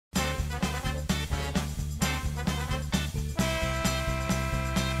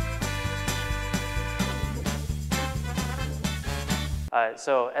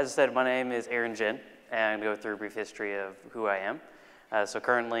So as I said, my name is GINN, and I'm going to go through a brief history of who I am. So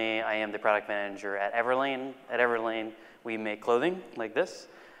currently, I am the product manager at Everlane. At Everlane, we make clothing like this.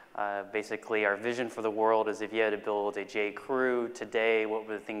 Basically, our vision for the world is if you had to build a J. Crew today, what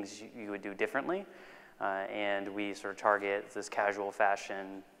were the things you would do differently? And we sort of target this casual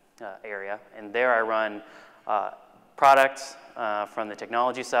fashion area. And there I run products from the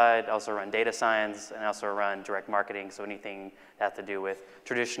technology side, I also run data science, and I also run direct marketing, so anything that has to do with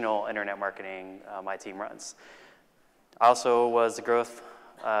traditional internet marketing, my team runs. I also was the growth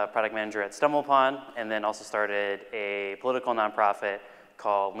product manager at StumbleUpon, and then also started a political nonprofit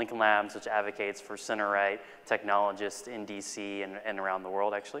called Lincoln Labs, which advocates for center-right technologists in DC and around the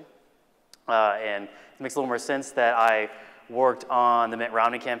world, actually. And it makes a little more sense that I worked on the Mitt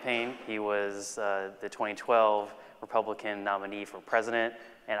Romney campaign. He was the 2012 Republican nominee for president,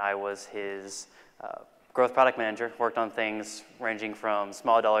 and I was his growth product manager. Worked on things ranging from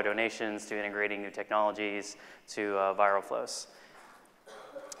small dollar donations to integrating new technologies to viral flows.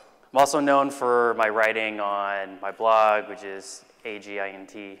 I'm also known for my writing on my blog, which is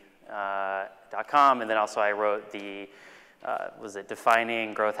agint.com, and then also I wrote the was it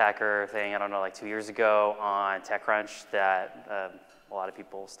Defining Growth Hacker thing, I don't know, like 2 years ago on TechCrunch that a lot of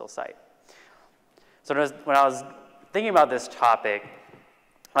people still cite. So when I was thinking about this topic,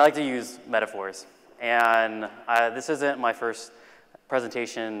 I like to use metaphors. And this isn't my first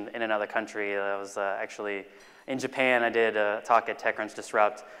presentation in another country. I was actually in Japan. I did a talk at TechCrunch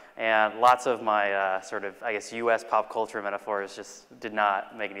Disrupt, and lots of my sort of, I guess, US pop culture metaphors just did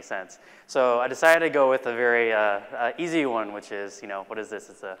not make any sense. So I decided to go with a very easy one, which is, what is this?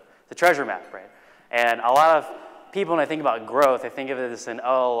 It's a treasure map, right? And a lot of people, when I think about growth, I think of it as in,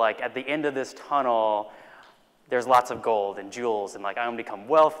 oh, like at the end of this tunnel, there's lots of gold and jewels, and like I'm gonna become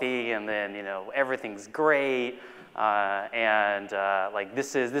wealthy, and then everything's great, like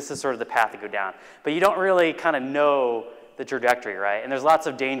this is sort of the path to go down. But you don't really kind of know the trajectory, right? And there's lots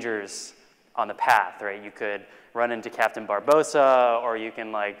of dangers on the path, right? You could run into Captain Barbossa, or you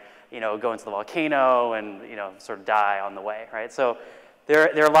can go into the volcano and sort of die on the way, right? So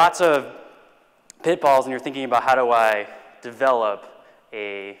there are lots of pitfalls, and you're thinking about how do I develop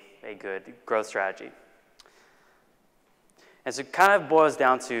a good growth strategy. And so it kind of boils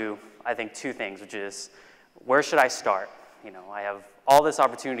down to, I think, two things, which is, where should I start? I have all this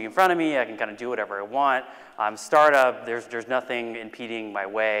opportunity in front of me. I can kind of do whatever I want. I'm a startup. There's nothing impeding my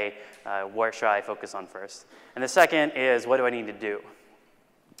way. Where should I focus on first? And the second is, what do I need to do?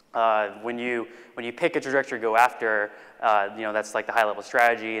 When you pick a trajectory to go after, that's like the high-level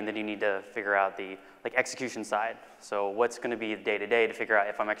strategy, and then you need to figure out the execution side. So what's going to be the day-to-day to figure out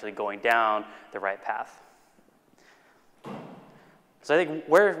if I'm actually going down the right path? So I think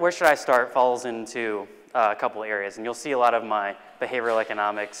where should I start falls into a couple areas, and you'll see a lot of my behavioral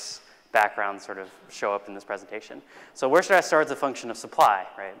economics background sort of show up in this presentation. So where should I start as a function of supply,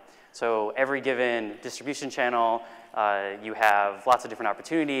 right? So every given distribution channel, you have lots of different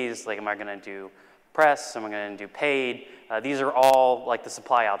opportunities, like am I gonna do press, am I gonna do paid? These are all like the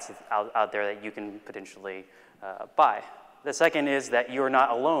supply out there that you can potentially buy. The second is that you're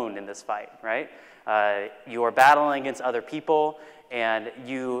not alone in this fight, right? You are battling against other people, and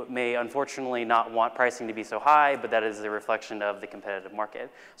you may unfortunately not want pricing to be so high, but that is a reflection of the competitive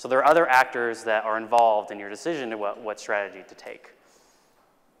market. So there are other actors that are involved in your decision to what strategy to take.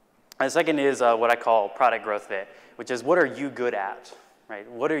 And the second is what I call product growth fit, which is what are you good at, right?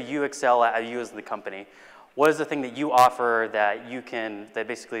 What do you excel at, you as the company? What is the thing that you offer that that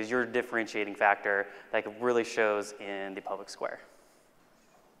basically is your differentiating factor that really shows in the public square?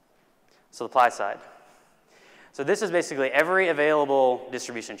 So supply side. So this is basically every available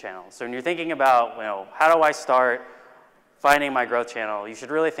distribution channel. So when you're thinking about, how do I start finding my growth channel, you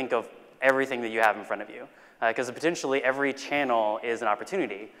should really think of everything that you have in front of you. Because potentially every channel is an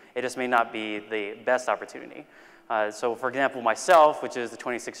opportunity. It just may not be the best opportunity. So for example, myself, which is the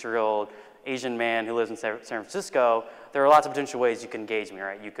 26-year-old Asian man who lives in San Francisco, there are lots of potential ways you can engage me,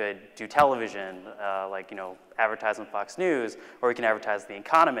 right? You could do television, advertise on Fox News, or you can advertise The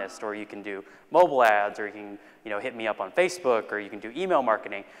Economist, or you can do mobile ads, or you can, hit me up on Facebook, or you can do email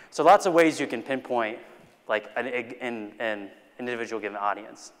marketing. So lots of ways you can pinpoint like an individual given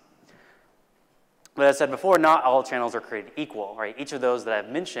audience. But as I said before, not all channels are created equal, right? Each of those that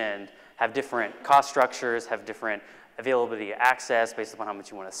I've mentioned have different cost structures, have different availability of access based upon how much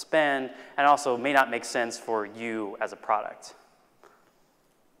you want to spend, and also may not make sense for you as a product.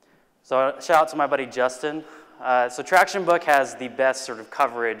 So shout out to my buddy Justin. So Traction Book has the best sort of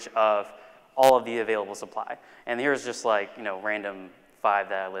coverage of all of the available supply. And here's just random 5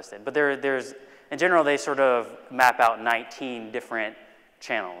 that I listed. But there's in general, they sort of map out 19 different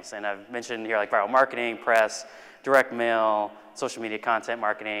channels. And I've mentioned here like viral marketing, press, direct mail, social media content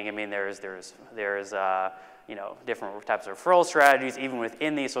marketing. I mean, there's you know, different types of referral strategies. Even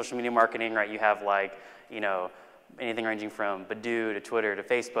within the social media marketing, right, you have like, you know, anything ranging from Badoo to Twitter to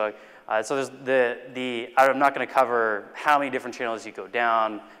Facebook. So there's I'm not going to cover how many different channels you go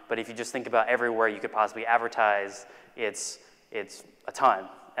down, but if you just think about everywhere you could possibly advertise, it's a ton.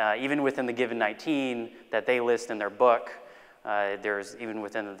 Even within the given 19 that they list in their book, there's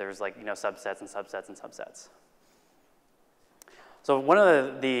like, you know, subsets and subsets and subsets. So one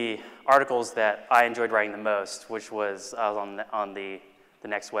of the articles that I enjoyed writing the most, which was on the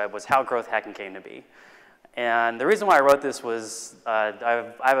next web, was how growth hacking came to be. And the reason why I wrote this was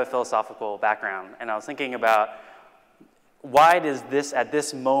I have a philosophical background, and I was thinking about why does this, at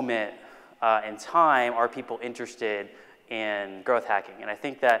this moment in time, are people interested in growth hacking? And I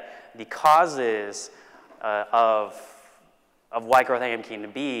think that the causes of why growth hacking came to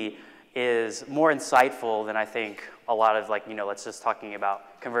be is more insightful than I think a lot of, like, you know, let's just talking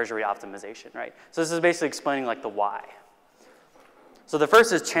about conversion rate optimization, right? So this is basically explaining like the why. So the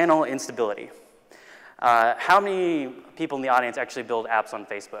first is channel instability. How many people in the audience actually build apps on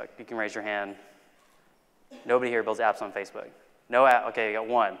Facebook? You can raise your hand. Nobody here builds apps on Facebook. No app, okay, you got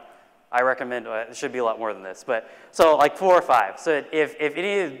one. I recommend, it should be a lot more than this, but, so like 4 or 5. So if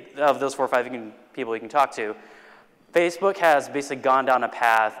any of those 4 or 5 people you can talk to, Facebook has basically gone down a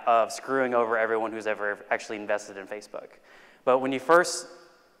path of screwing over everyone who's ever actually invested in Facebook. But when you first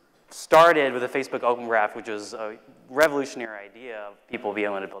started with the Facebook Open Graph, which was a revolutionary idea of people being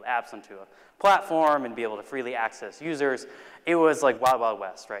able to build apps onto a platform and be able to freely access users, it was like Wild Wild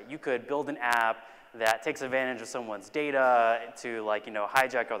West, right? You could build an app that takes advantage of someone's data to, like, you know,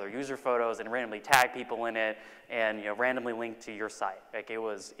 hijack other user photos and randomly tag people in it and, you know, randomly link to your site. Like, it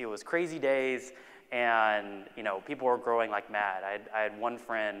was crazy days, and, you know, people were growing like mad. I had one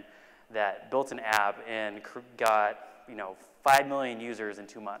friend that built an app and got, you know, 5 million users in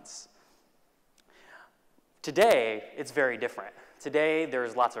 2 months. Today, it's very different. Today,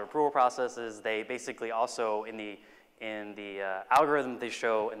 there's lots of approval processes. They basically also, in the algorithm they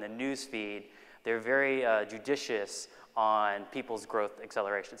show in the news feed, they're very judicious on people's growth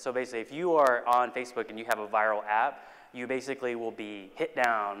acceleration. So basically, if you are on Facebook and you have a viral app, you basically will be hit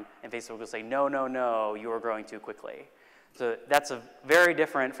down, and Facebook will say, no, no, no, you are growing too quickly. So that's very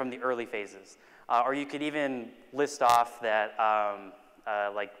different from the early phases. Or you could even list off that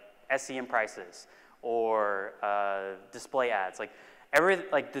like SEM prices or display ads. Like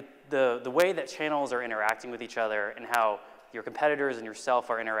the way that channels are interacting with each other and how your competitors and yourself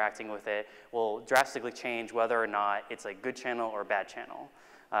are interacting with it will drastically change whether or not it's a good channel or a bad channel.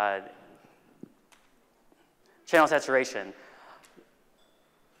 Channel saturation.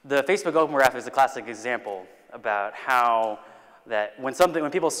 The Facebook Open Graph is a classic example about how that when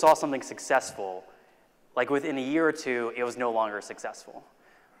people saw something successful, like within a year or two, it was no longer successful.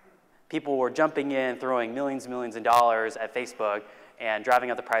 People were jumping in, throwing millions and millions of dollars at Facebook and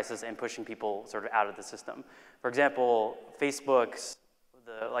driving up the prices and pushing people sort of out of the system. For example, Facebook's,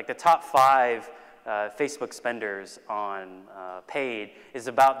 the top 5 Facebook spenders on paid is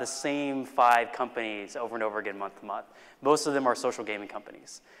about the same 5 companies over and over again month to month. Most of them are social gaming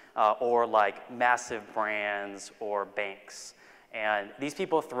companies or like massive brands or banks. And these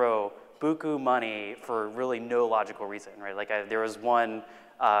people throw buku money for really no logical reason, right? Like there was one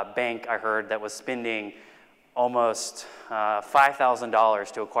bank I heard that was spending almost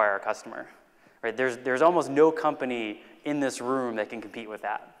 $5,000 to acquire a customer, right? There's almost no company in this room that can compete with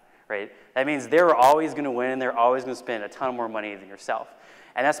that, right? That means they're always going to win, they're always going to spend a ton more money than yourself.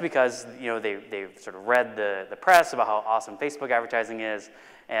 And that's because, you know, they've sort of read the press about how awesome Facebook advertising is,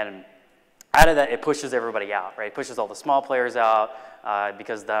 and out of that, it pushes everybody out, right? It pushes all the small players out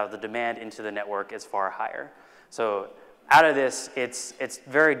because the demand into the network is far higher. So out of this, it's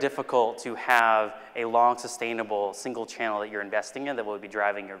very difficult to have a long, sustainable single channel that you're investing in that will be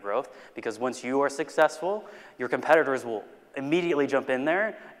driving your growth, because once you are successful, your competitors will immediately jump in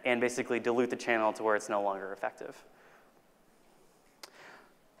there and basically dilute the channel to where it's no longer effective.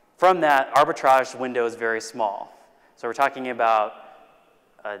 From that, arbitrage window is very small. So we're talking about,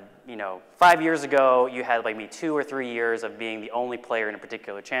 5 years ago, you had like maybe 2 or 3 years of being the only player in a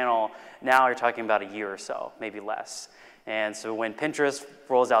particular channel. Now you're talking about a year or so, maybe less. And so when Pinterest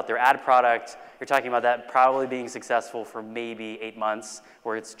rolls out their ad product, you're talking about that probably being successful for maybe 8 months,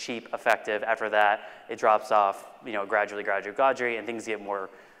 where it's cheap, effective. After that, it drops off, gradually, and things get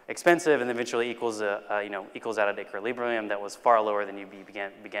more expensive, and eventually equals out at equilibrium that was far lower than you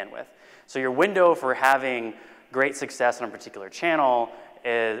began with. So your window for having great success on a particular channel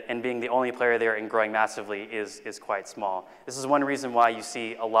and being the only player there and growing massively is quite small. This is one reason why you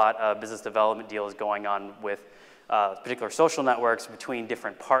see a lot of business development deals going on with particular social networks between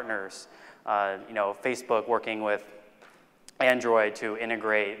different partners. You know, Facebook working with Android to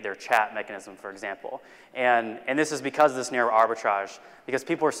integrate their chat mechanism, for example. And this is because of this narrow arbitrage, because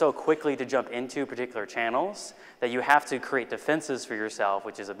people are so quickly to jump into particular channels that you have to create defenses for yourself,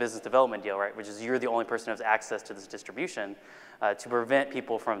 which is a business development deal, right? Which is you're the only person who has access to this distribution to prevent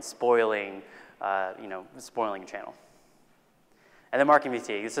people from spoiling, you know, spoiling a channel. And then marketing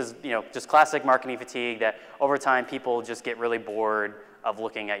fatigue. This is, you know, just classic marketing fatigue that over time people just get really bored of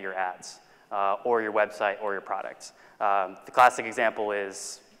looking at your ads or your website or your products. The classic example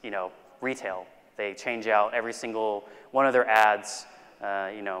is, you know, retail. They change out every single one of their ads,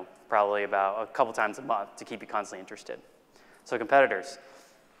 you know, probably about a couple times a month to keep you constantly interested. So competitors.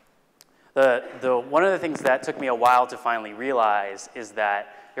 One of the things that took me a while to finally realize is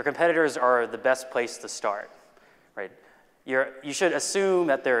that your competitors are the best place to start, right? You should assume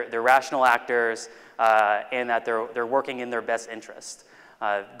that they're rational actors and that they're working in their best interest.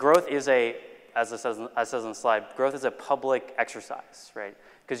 Growth is as it says on the slide, growth is a public exercise, right?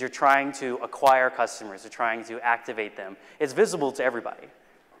 Because you're trying to acquire customers, you're trying to activate them. It's visible to everybody.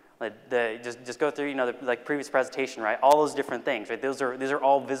 Just go through, you know, the previous presentation, right? All those different things, right? These are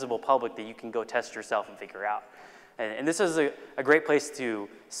all visible public that you can go test yourself and figure out. And this is a great place to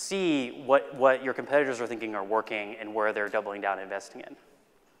see what your competitors are thinking are working and where they're doubling down and investing in.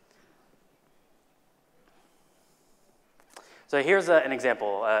 So here's an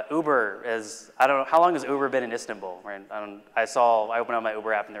example. Uber is, I don't know, how long has Uber been in Istanbul? Right? I opened up my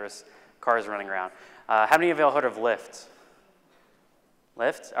Uber app and there was cars running around. How many of y'all heard of Lyft?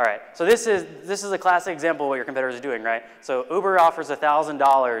 Lyft? All right. So this is a classic example of what your competitors are doing, right? So Uber offers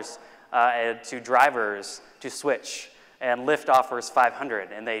 $1,000 to drivers to switch, and Lyft offers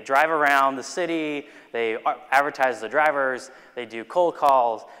 $500. And they drive around the city, they advertise the drivers, they do cold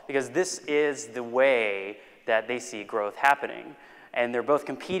calls, because this is the way that they see growth happening. And they're both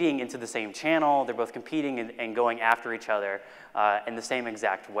competing into the same channel, they're both competing and going after each other in the same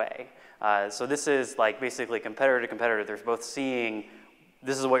exact way. So this is like basically competitor to competitor. They're both seeing,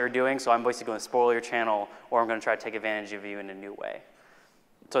 this is what you're doing, so I'm basically going to spoil your channel, or I'm going to try to take advantage of you in a new way.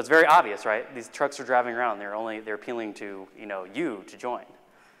 So it's very obvious, right? These trucks are driving around. They're appealing to, you know, you to join.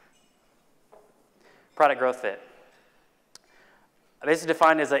 Product growth fit. Basically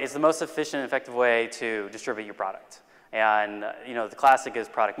defined as it's the most efficient and effective way to distribute your product. And you know, the classic is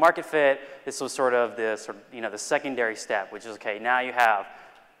product market fit. This was sort of the secondary step, which is okay. Now you have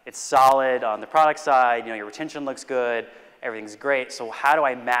it's solid on the product side. You know, your retention looks good. Everything's great. So how do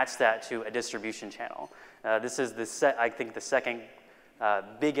I match that to a distribution channel? This is I think the second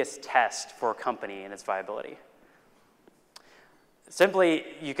biggest test for a company and its viability. Simply,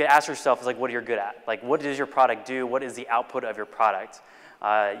 you could ask yourself, like, what are you good at? Like, what does your product do? What is the output of your product?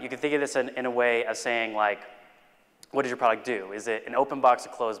 You can think of this in a way of saying, like, what does your product do? Is it an open box or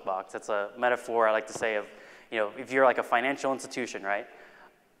closed box? That's a metaphor I like to say of, you know, if you're like a financial institution, right?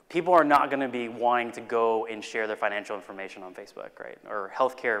 People are not going to be wanting to go and share their financial information on Facebook, right? Or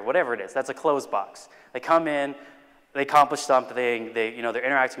healthcare, whatever it is. That's a closed box. They come in, they accomplish something, they're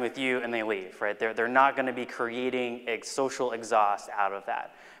interacting with you, and they leave, right? They're not going to be creating a social exhaust out of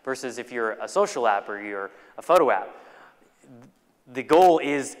that. Versus if you're a social app or you're a photo app, the goal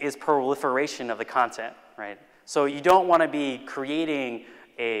is proliferation of the content, right? So you don't want to be creating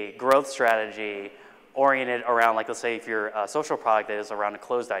a growth strategy oriented around, like, let's say if you're a social product that is around a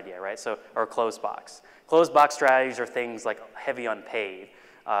closed idea, right? So, or a closed box. Closed box strategies are things like heavy on paid,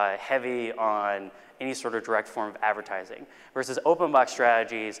 heavy on any sort of direct form of advertising, versus open box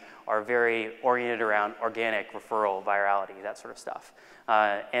strategies are very oriented around organic, referral, virality, that sort of stuff.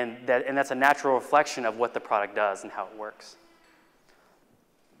 And that's a natural reflection of what the product does and how it works.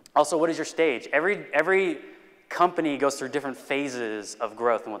 Also, what is your stage? Every company goes through different phases of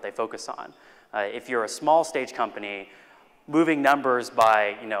growth and what they focus on. If you're a small stage company, moving numbers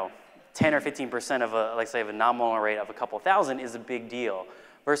by 10 or 15% of like say of a nominal rate of a couple thousand is a big deal.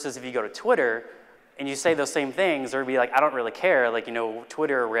 Versus if you go to Twitter and you say those same things, or be like, I don't really care. Like,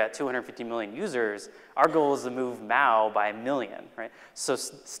 Twitter, we're at 250 million users. Our goal is to move MAU by 1 million, right? So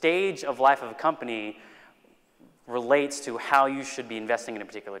stage of life of a company relates to how you should be investing in a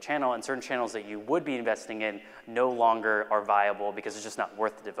particular channel, and certain channels that you would be investing in no longer are viable because it's just not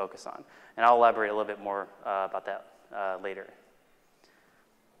worth it to focus on. And I'll elaborate a little bit more about that later.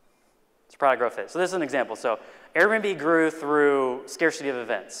 It's product growth fit. So this is an example. So Airbnb grew through scarcity of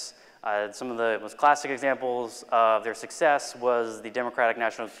events. Some of the most classic examples of their success was the Democratic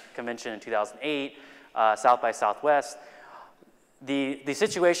National Convention in 2008, South by Southwest. The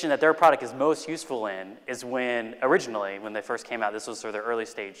situation that their product is most useful in is when, originally, when they first came out, this was sort of their early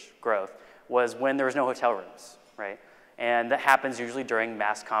stage growth, was when there was no hotel rooms, right? And that happens usually during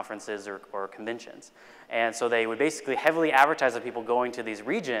mass conferences or conventions. And so they would basically heavily advertise to people going to these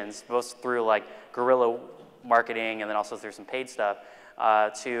regions, both through like guerrilla marketing and then also through some paid stuff,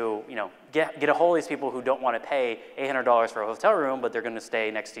 to get a hold of these people who don't want to pay $800 for a hotel room, but they're going to stay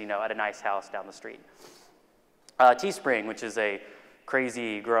next to at a nice house down the street. Teespring, which is a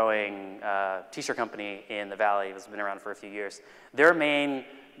crazy growing t-shirt company in the Valley, has been around for a few years. Their main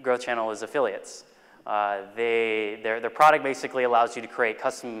growth channel is affiliates. Their product basically allows you to create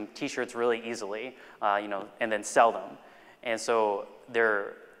custom t-shirts really easily, and then sell them. And so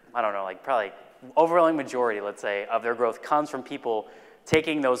they're, I don't know, like probably overwhelming majority, let's say, of their growth comes from people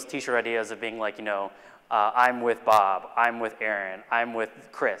taking those t-shirt ideas of being like, I'm with Bob, I'm with Aaron, I'm with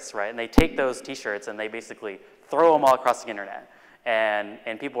Chris, right? And they take those t-shirts and they basically throw them all across the internet.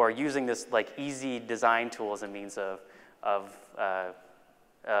 And people are using this like easy design tool as a means of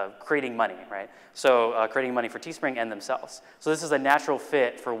creating money, right? So creating money for Teespring and themselves. So this is a natural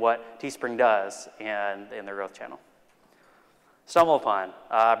fit for what Teespring does in their growth channel. StumbleUpon,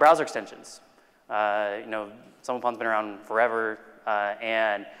 browser extensions. StumbleUpon's been around forever,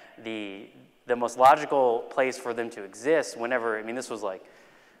 and the most logical place for them to exist whenever, this was like,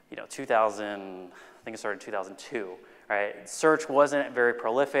 2000, I think it started in 2002, right? Search wasn't very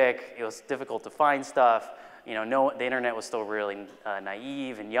prolific. It was difficult to find stuff. The internet was still really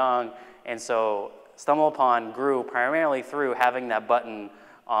naive and young, and so StumbleUpon grew primarily through having that button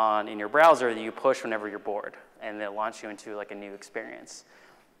in your browser that you push whenever you're bored, and it launched you into like a new experience.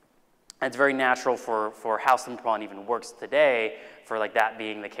 And it's very natural for how StumbleUpon even works today, for like that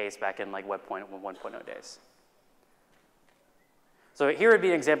being the case back in like Web 1.0 days. So here would be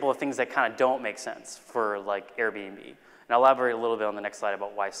an example of things that kind of don't make sense for like Airbnb. And I'll elaborate a little bit on the next slide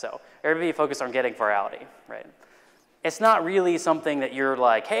about why so. Airbnb focused on getting virality, right? It's not really something that you're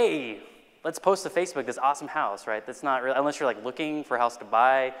like, hey, let's post to Facebook this awesome house, right? That's not really, unless you're like looking for a house to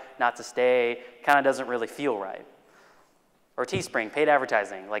buy, not to stay, kind of doesn't really feel right. Or Teespring, paid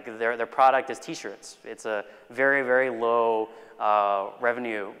advertising, like their product is t-shirts. It's a very, very low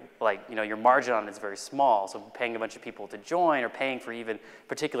revenue, like your margin on it is very small, so paying a bunch of people to join or paying for even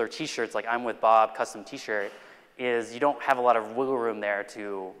particular t-shirts like I'm with Bob custom t-shirt is you don't have a lot of wiggle room there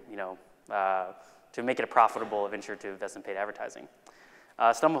to make it a profitable venture to invest in paid advertising.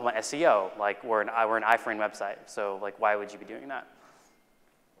 StumbleUpon SEO, like we're an iframe website, so like why would you be doing that?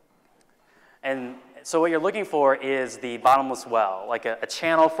 And so what you're looking for is the bottomless well, like a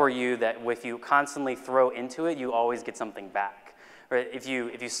channel for you that if you constantly throw into it, you always get something back. Right? If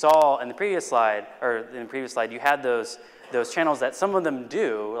you saw in the previous slide, you had those channels that some of them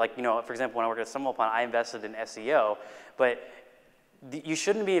do, like for example, when I worked at StumbleUpon, I invested in SEO, but you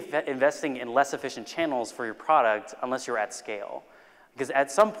shouldn't be investing in less efficient channels for your product unless you're at scale. Because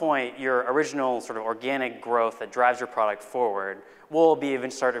at some point, your original sort of organic growth that drives your product forward will be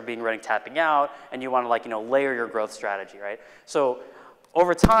eventually start being running tapping out, and you want to layer your growth strategy, right? So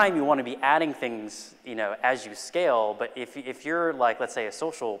over time, you want to be adding things as you scale. But if you're like, let's say, a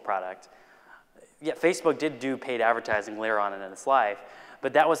social product, yeah, Facebook did do paid advertising later on in its life,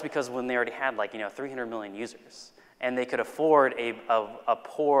 but that was because when they already had 300 million users, and they could afford a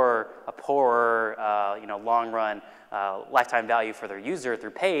poorer long run lifetime value for their user through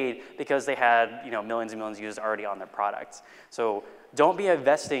paid because they had millions and millions of users already on their products. So don't be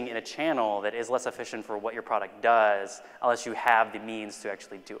investing in a channel that is less efficient for what your product does unless you have the means to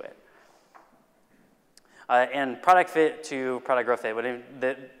actually do it. And product fit to product growth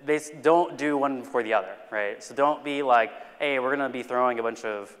fit, they don't do one before the other, right? So don't be like, hey, we're going to be throwing a bunch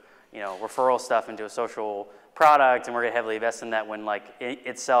of referral stuff into a social product and we're going to heavily invest in that when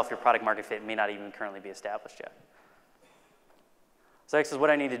itself your product market fit may not even currently be established yet. So next is what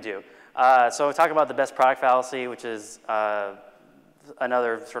I need to do. So we talk about the best product fallacy, which is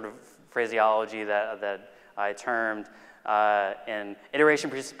another sort of phraseology that I termed. And iteration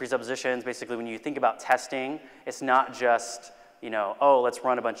presuppositions, basically when you think about testing, it's not just, oh, let's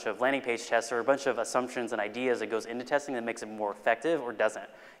run a bunch of landing page tests or a bunch of assumptions and ideas that goes into testing that makes it more effective or doesn't.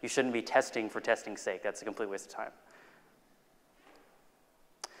 You shouldn't be testing for testing's sake. That's a complete waste of time.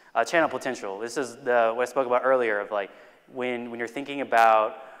 Channel potential. This is what I spoke about earlier of when you're thinking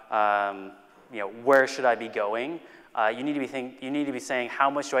about where should I be going, you need to be saying how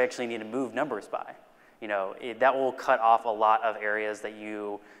much do I actually need to move numbers by. That will cut off a lot of areas that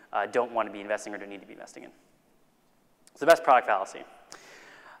you don't want to be investing or don't need to be investing in. It's the best product fallacy.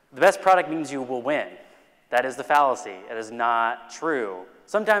 The best product means you will win. That is the fallacy. It is not true.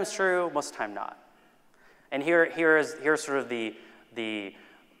 Sometimes true, most of the time not. And here's sort of the the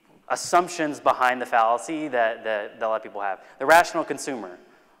assumptions behind the fallacy that a lot of people have. The rational consumer,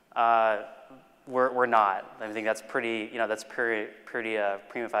 we're not. I think that's pretty, that's pretty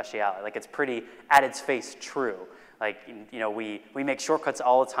prima facie. Like it's pretty at its face true. Like, we make shortcuts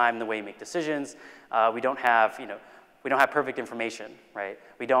all the time in the way we make decisions. We don't have perfect information, right?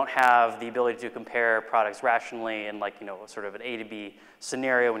 We don't have the ability to compare products rationally in like, sort of an A to B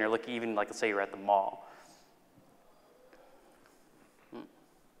scenario when you're looking, even like, let's say you're at the mall.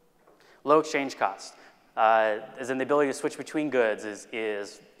 Low exchange cost, as in the ability to switch between goods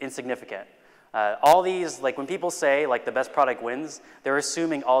is insignificant. All these, like when people say like the best product wins, they're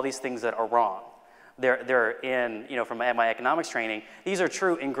assuming all these things that are wrong. They're in, from my economics training, these are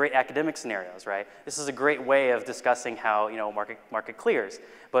true in great academic scenarios, right? This is a great way of discussing how, market clears.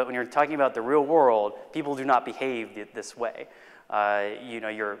 But when you're talking about the real world, people do not behave this way.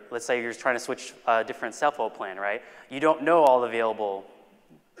 Let's say you're trying to switch a different cell phone plan, right? You don't know all the available,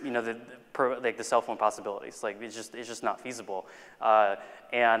 the cell phone possibilities. Like it's just not feasible.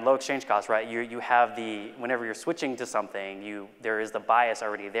 And low exchange costs, right? You have whenever you're switching to something, there is the bias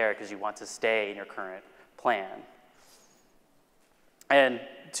already there because you want to stay in your current plan. And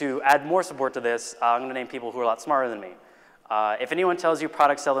to add more support to this, I'm going to name people who are a lot smarter than me. If anyone tells you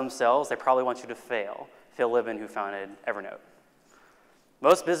products sell themselves, they probably want you to fail. Phil Libin, who founded Evernote.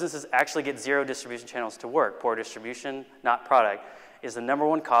 Most businesses actually get 0 distribution channels to work. Poor distribution, not product, is the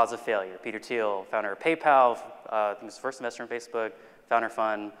 #1 cause of failure. Peter Thiel, founder of PayPal, I think he was the first investor in Facebook, founder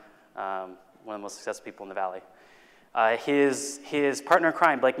fund, one of the most successful people in the Valley. His partner in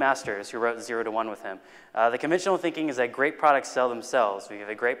crime, Blake Masters, who wrote 0 to 1 with him. The conventional thinking is that great products sell themselves. If you have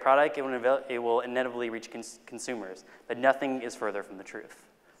a great product, it will inevitably reach consumers, but nothing is further from the truth.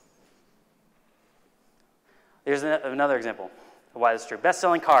 Here's another example of why this is true.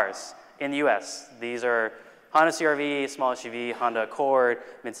 Best-selling cars in the US. These are Honda CR-V, small SUV, Honda Accord,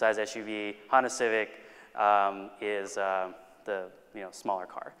 midsize SUV. Honda Civic is the smaller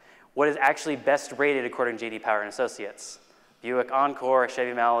car. What is actually best rated according to J.D. Power and Associates? Buick Encore,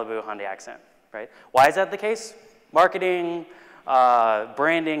 Chevy Malibu, Hyundai Accent, right? Why is that the case? Marketing,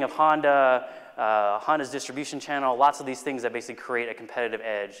 branding of Honda, Honda's distribution channel, lots of these things that basically create a competitive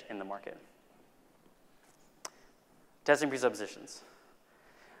edge in the market. Testing presuppositions.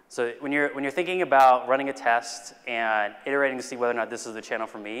 So when you're thinking about running a test and iterating to see whether or not this is the channel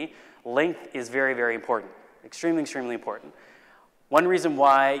for me, length is very, very important, extremely, extremely important. One reason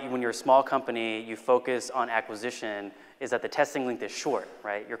why, when you're a small company, you focus on acquisition is that the testing length is short,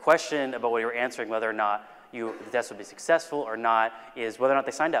 right? Your question about what you're answering, whether or not the test will be successful or not, is whether or not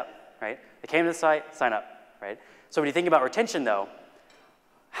they signed up, right? They came to the site, sign up, right? So when you think about retention, though,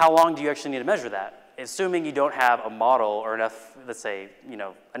 how long do you actually need to measure that? Assuming you don't have a model or enough, let's say,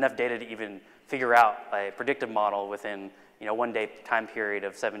 enough data to even figure out a predictive model within, 1 day time period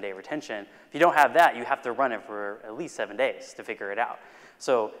of 7-day retention. If you don't have that, you have to run it for at least 7 days to figure it out.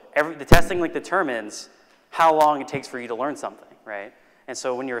 So the testing length determines how long it takes for you to learn something, right? And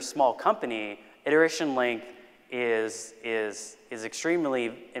so when you're a small company, iteration length is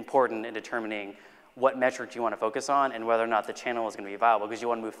extremely important in determining what metric you want to focus on and whether or not the channel is going to be viable, because you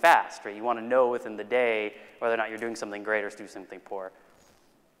want to move fast, right? You want to know within the day whether or not you're doing something great or doing something poor.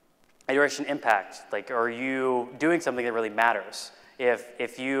 Iteration impact, like, are you doing something that really matters?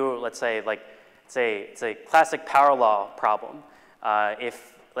 If you, let's say, like, it's a classic power law problem.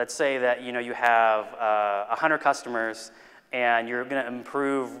 If, let's say that, you have 100 customers and you're going to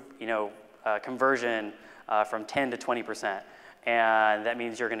improve, conversion from 10 to 20%. And that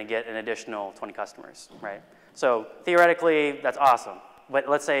means you're going to get an additional 20 customers, right? So theoretically, that's awesome. But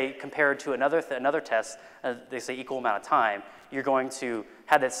let's say compared to another test, they say equal amount of time, you're going to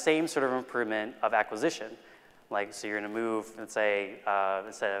have that same sort of improvement of acquisition. Like, so you're going to move, let's say,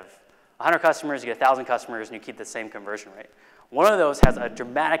 instead of 100 customers, you get 1,000 customers, and you keep the same conversion rate. One of those has a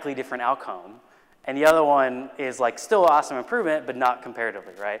dramatically different outcome, and the other one is like still awesome improvement, but not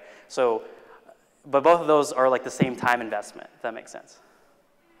comparatively, right? So, but both of those are like the same time investment, if that makes sense.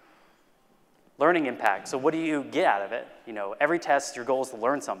 Learning impact. So what do you get out of it? Every test, your goal is to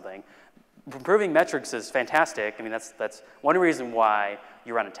learn something. Improving metrics is fantastic. I mean, that's one reason why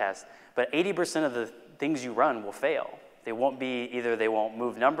you run a test. But 80% of the things you run will fail. They won't be, either they won't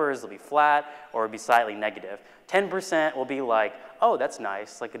move numbers, they'll be flat, or it'll be slightly negative. 10% will be like, oh, that's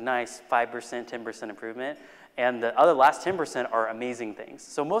nice, like a nice 5%, 10% improvement. And the other last 10% are amazing things.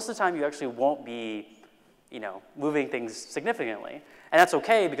 So most of the time, you actually won't be, moving things significantly. And that's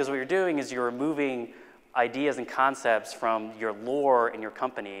okay, because what you're doing is you're removing ideas and concepts from your lore in your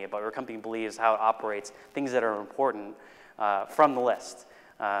company, about what your company believes, how it operates, things that are important from the list.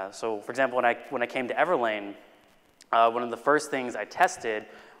 So for example, when I came to Everlane, one of the first things I tested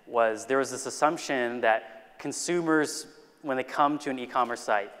was there was this assumption that consumers, when they come to an e-commerce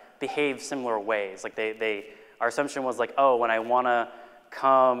site, behave similar ways. Like our assumption was like, oh, when I want to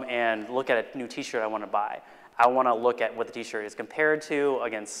come and look at a new t-shirt I want to buy, I want to look at what the t-shirt is compared to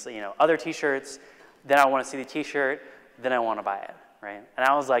against other t-shirts, then I want to see the t-shirt, then I want to buy it, right? And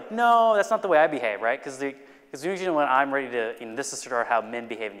I was like, no, that's not the way I behave, right? Because usually when I'm ready to, this is sort of how men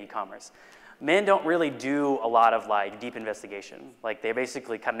behave in e-commerce. Men don't really do a lot of like deep investigation. Like they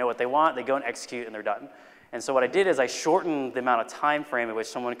basically kind of know what they want, they go and execute, and they're done. And so what I did is I shortened the amount of time frame in which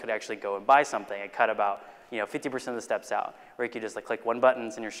someone could actually go and buy something. I cut about 50% of the steps out, where you could just like click one button,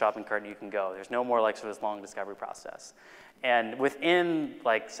 it's in your shopping cart, and you can go. There's no more like sort of this long discovery process. And within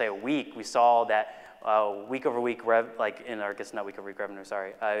like say a week, we saw that week over week not week over week revenue,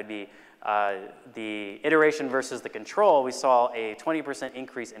 sorry. It would be the iteration versus the control. We saw a 20%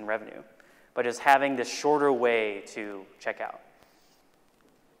 increase in revenue by just having this shorter way to check out.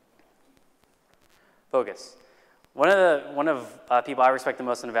 Focus. One of people I respect the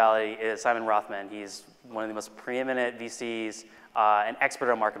most in the Valley is Simon Rothman. He's one of the most preeminent VCs, an expert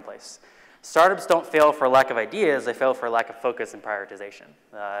on marketplace. Startups don't fail for lack of ideas, they fail for lack of focus and prioritization.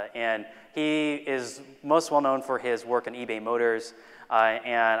 And he is most well known for his work on eBay Motors,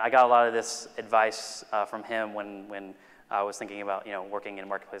 and I got a lot of this advice from him when I was thinking about working in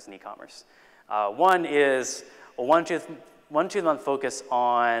marketplace and e-commerce. One is a one-tooth-month focus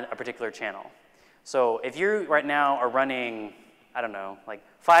on a particular channel. So if you right now are running, I don't know, like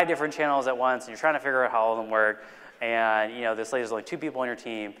 5 different channels at once, and you're trying to figure out how all of them work, and there's only 2 people on your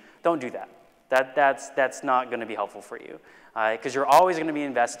team, don't do that. That's not going to be helpful for you, because you're always going to be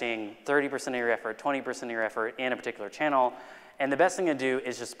investing 30% of your effort, 20% of your effort in a particular channel, and the best thing to do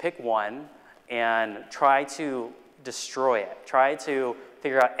is just pick one and try to destroy it. Try to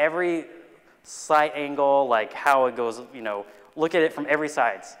figure out every slight angle, like how it goes, look at it from every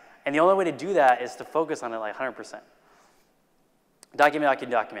side. And the only way to do that is to focus on it like 100%.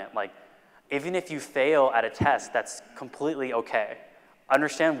 Document. Like, even if you fail at a test, that's completely okay.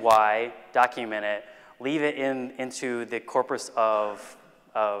 Understand why, document it, leave it into the corpus of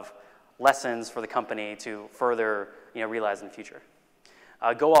lessons for the company to further realize in the future.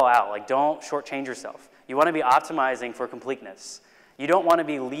 Go all out. Like, don't shortchange yourself. You want to be optimizing for completeness. You don't want to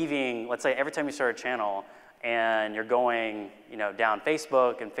be leaving, let's say, every time you start a channel, and you're going down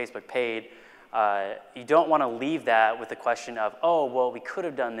Facebook and Facebook paid, you don't want to leave that with the question of, oh, well, we could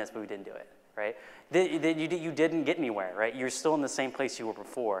have done this, but we didn't do it, right? You didn't get anywhere, right? You're still in the same place you were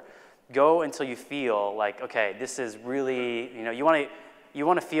before. Go until you feel like, okay, this is really, you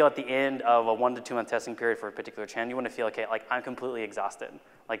want to feel at the end of a 1 to 2 month testing period for a particular channel, you want to feel, okay, like I'm completely exhausted.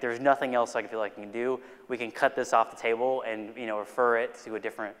 Like there's nothing else I feel like I can do. We can cut this off the table and refer it to a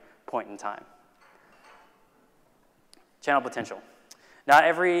different point in time. Channel potential. Not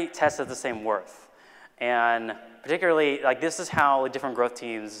every test has the same worth. And particularly, like this is how different growth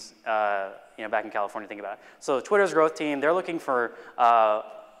teams, back in California think about it. So Twitter's growth team, they're looking for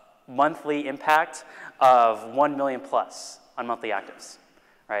monthly impact of 1 million plus on monthly actives,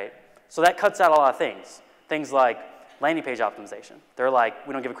 right? So that cuts out a lot of things. Things like landing page optimization. They're like,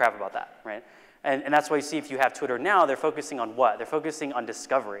 we don't give a crap about that, right? And that's why you see if you have Twitter now, they're focusing on what? They're focusing on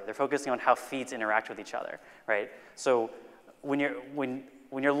discovery. They're focusing on how feeds interact with each other, right? So when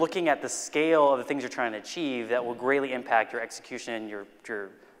you're looking at the scale of the things you're trying to achieve, that will greatly impact your execution, your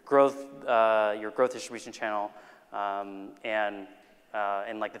growth distribution channel, and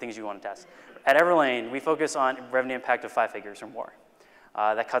like the things you want to test. At Everlane, we focus on revenue impact of 5 figures or more.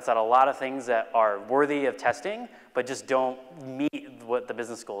 That cuts out a lot of things that are worthy of testing, but just don't meet what the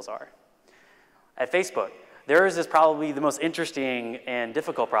business goals are. At Facebook, theirs is probably the most interesting and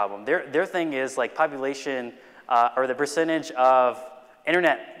difficult problem. Their thing is like population, or the percentage of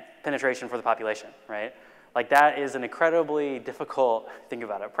internet penetration for the population, right? Like that is an incredibly difficult, think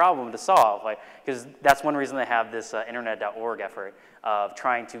about it, problem to solve, like, because that's one reason they have this internet.org effort of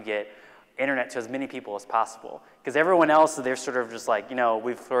trying to get internet to as many people as possible. Because everyone else, they're sort of just like,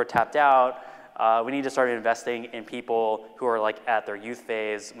 we've sort of tapped out. We need to start investing in people who are like at their youth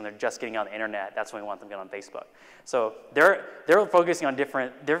phase when they're just getting on the internet. That's when we want them to get on Facebook. So they're focusing on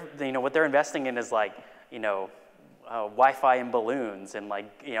different. What they're investing in is like Wi-Fi and balloons, and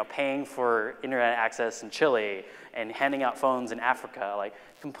like paying for internet access in Chile, and handing out phones in Africa. Like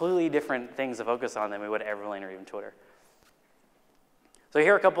completely different things to focus on than we would at Everlane or even Twitter. So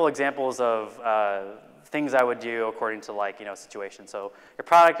here are a couple examples of things I would do according to like situation. So your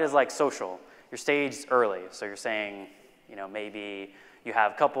product is like social. You're staged early, so you're saying, maybe you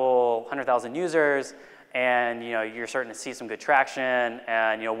have a couple 100,000 users, and you're starting to see some good traction,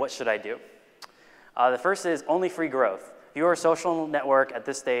 and what should I do? The first is only free growth. If you're a social network at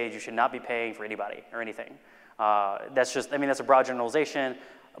this stage, you should not be paying for anybody or anything. That's just, I mean, that's a broad generalization,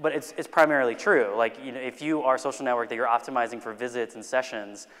 but it's primarily true. Like, you know, if you are a social network that you're optimizing for visits and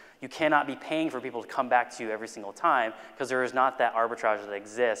sessions, you cannot be paying for people to come back to you every single time, because there is not that arbitrage that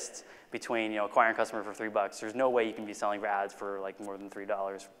exists between, you know, acquiring a customer for $3. There's no way you can be selling ads for like more than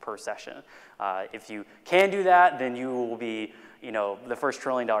 $3 per session. If you can do that, then you will be, you know, the first $1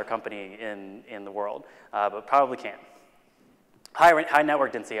 trillion company in the world, but probably can't. High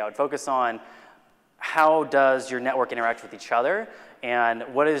network density, I would focus on how does your network interact with each other, and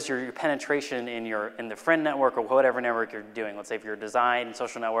what is your penetration in the friend network or whatever network you're doing. Let's say if you're a design and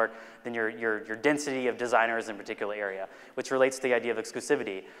social network, then your density of designers in a particular area, which relates to the idea of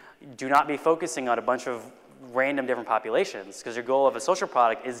exclusivity. Do not be focusing on a bunch of random different populations, because your goal of a social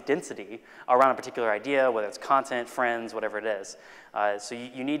product is density around a particular idea, whether it's content, friends, whatever it is. So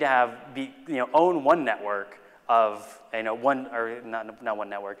you need to own one network of,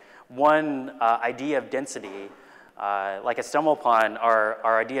 one idea of density. Like at StumbleUpon,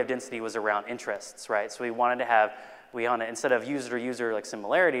 our idea of density was around interests, right? So we wanted to have, instead of user-to-user like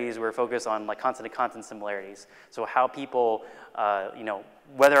similarities, we were focused on like content-to-content similarities. So how people,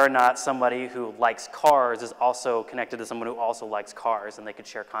 whether or not somebody who likes cars is also connected to someone who also likes cars, and they could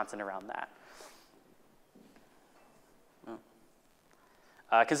share content around that.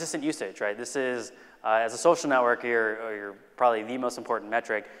 Consistent usage, right? This is, as a social network, you're probably the most important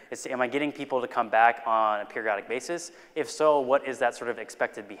metric. Is, am I getting people to come back on a periodic basis? If so, what is that sort of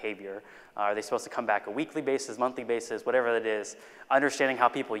expected behavior? Are they supposed to come back a weekly basis, monthly basis, whatever that is? Understanding how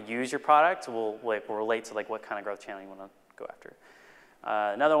people use your product will relate to like what kind of growth channel you want to go after.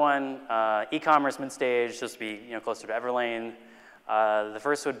 Another one, e-commerce mid-stage, just to be closer to Everlane. The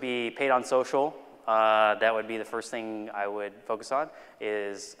first would be paid on social. That would be the first thing I would focus on,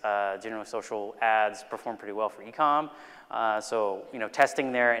 is generally social ads perform pretty well for e-com. So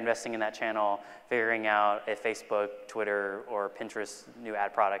testing there, investing in that channel, figuring out if Facebook, Twitter, or Pinterest new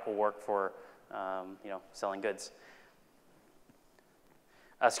ad product will work for selling goods.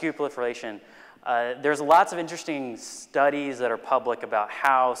 SKU proliferation. There's lots of interesting studies that are public about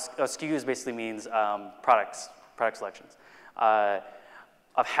how SKUs basically means product selections.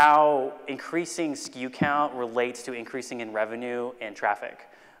 Of how increasing SKU count relates to increasing in revenue and traffic.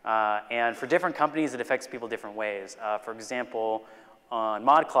 And for different companies, it affects people different ways. For example, on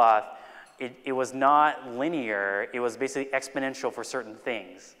ModCloth, it was not linear. It was basically exponential for certain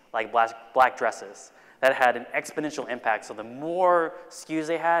things, like black dresses. That had an exponential impact. So the more SKUs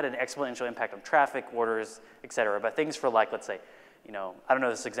they had, an exponential impact on traffic, orders, et cetera. But things for like, let's say, I don't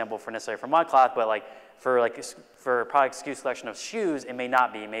know this example necessarily for ModCloth, but like for product SKU selection of shoes, it may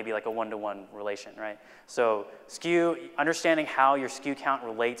not be, maybe like a one-to-one relation, right? So understanding how your SKU count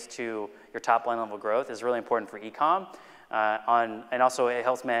relates to your top line level growth is really important for e-com. And also it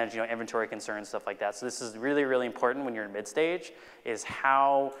helps manage inventory concerns, stuff like that. So this is really, really important when you're in mid-stage, is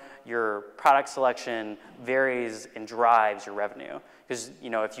how your product selection varies and drives your revenue. Because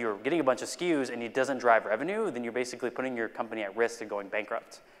if you're getting a bunch of SKUs and it doesn't drive revenue, then you're basically putting your company at risk of going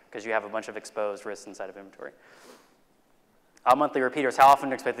bankrupt, because you have a bunch of exposed risks inside of inventory. Monthly repeaters, how often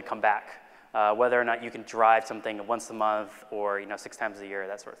do you expect to come back? Whether or not you can drive something once a month or 6 times a year,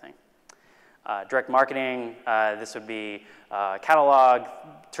 that sort of thing. Direct marketing, this would be catalog,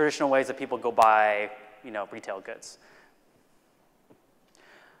 traditional ways that people go buy retail goods.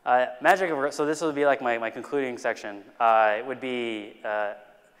 Magic of growth, so this would be like my concluding section. It would be,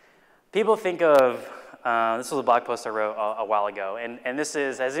 people think of, this was a blog post I wrote a while ago, and this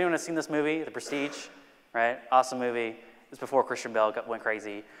is, has anyone seen this movie, The Prestige, right? Awesome movie. It's before Christian Bale went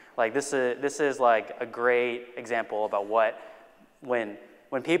crazy. Like this is like a great example about when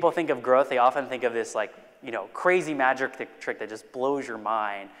people think of growth, they often think of this like, crazy magic trick that just blows your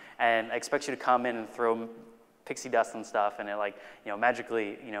mind and expects you to come in and throw pixie dust and stuff, and it like,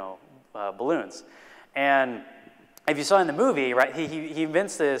 magically, balloons. And if you saw in the movie, right, he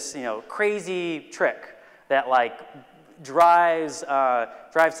invents this, crazy trick that like drives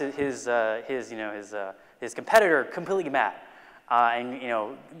his competitor completely mad,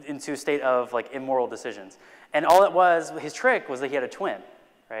 and into a state of like immoral decisions. And all it was, his trick was that he had a twin,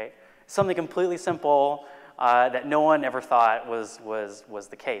 right? Something completely simple that no one ever thought was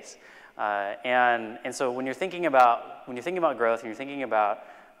the case. And so when you're thinking about growth, and you're thinking about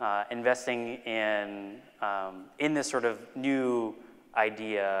investing in this sort of new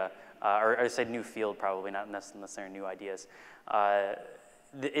idea, or I say new field, probably not necessarily new ideas.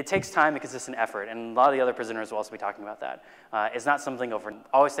 It takes time and consistent effort, and a lot of the other presenters will also be talking about that. It's not something over.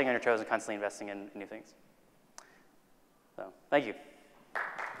 Always staying on your toes and constantly investing in new things. So, thank you.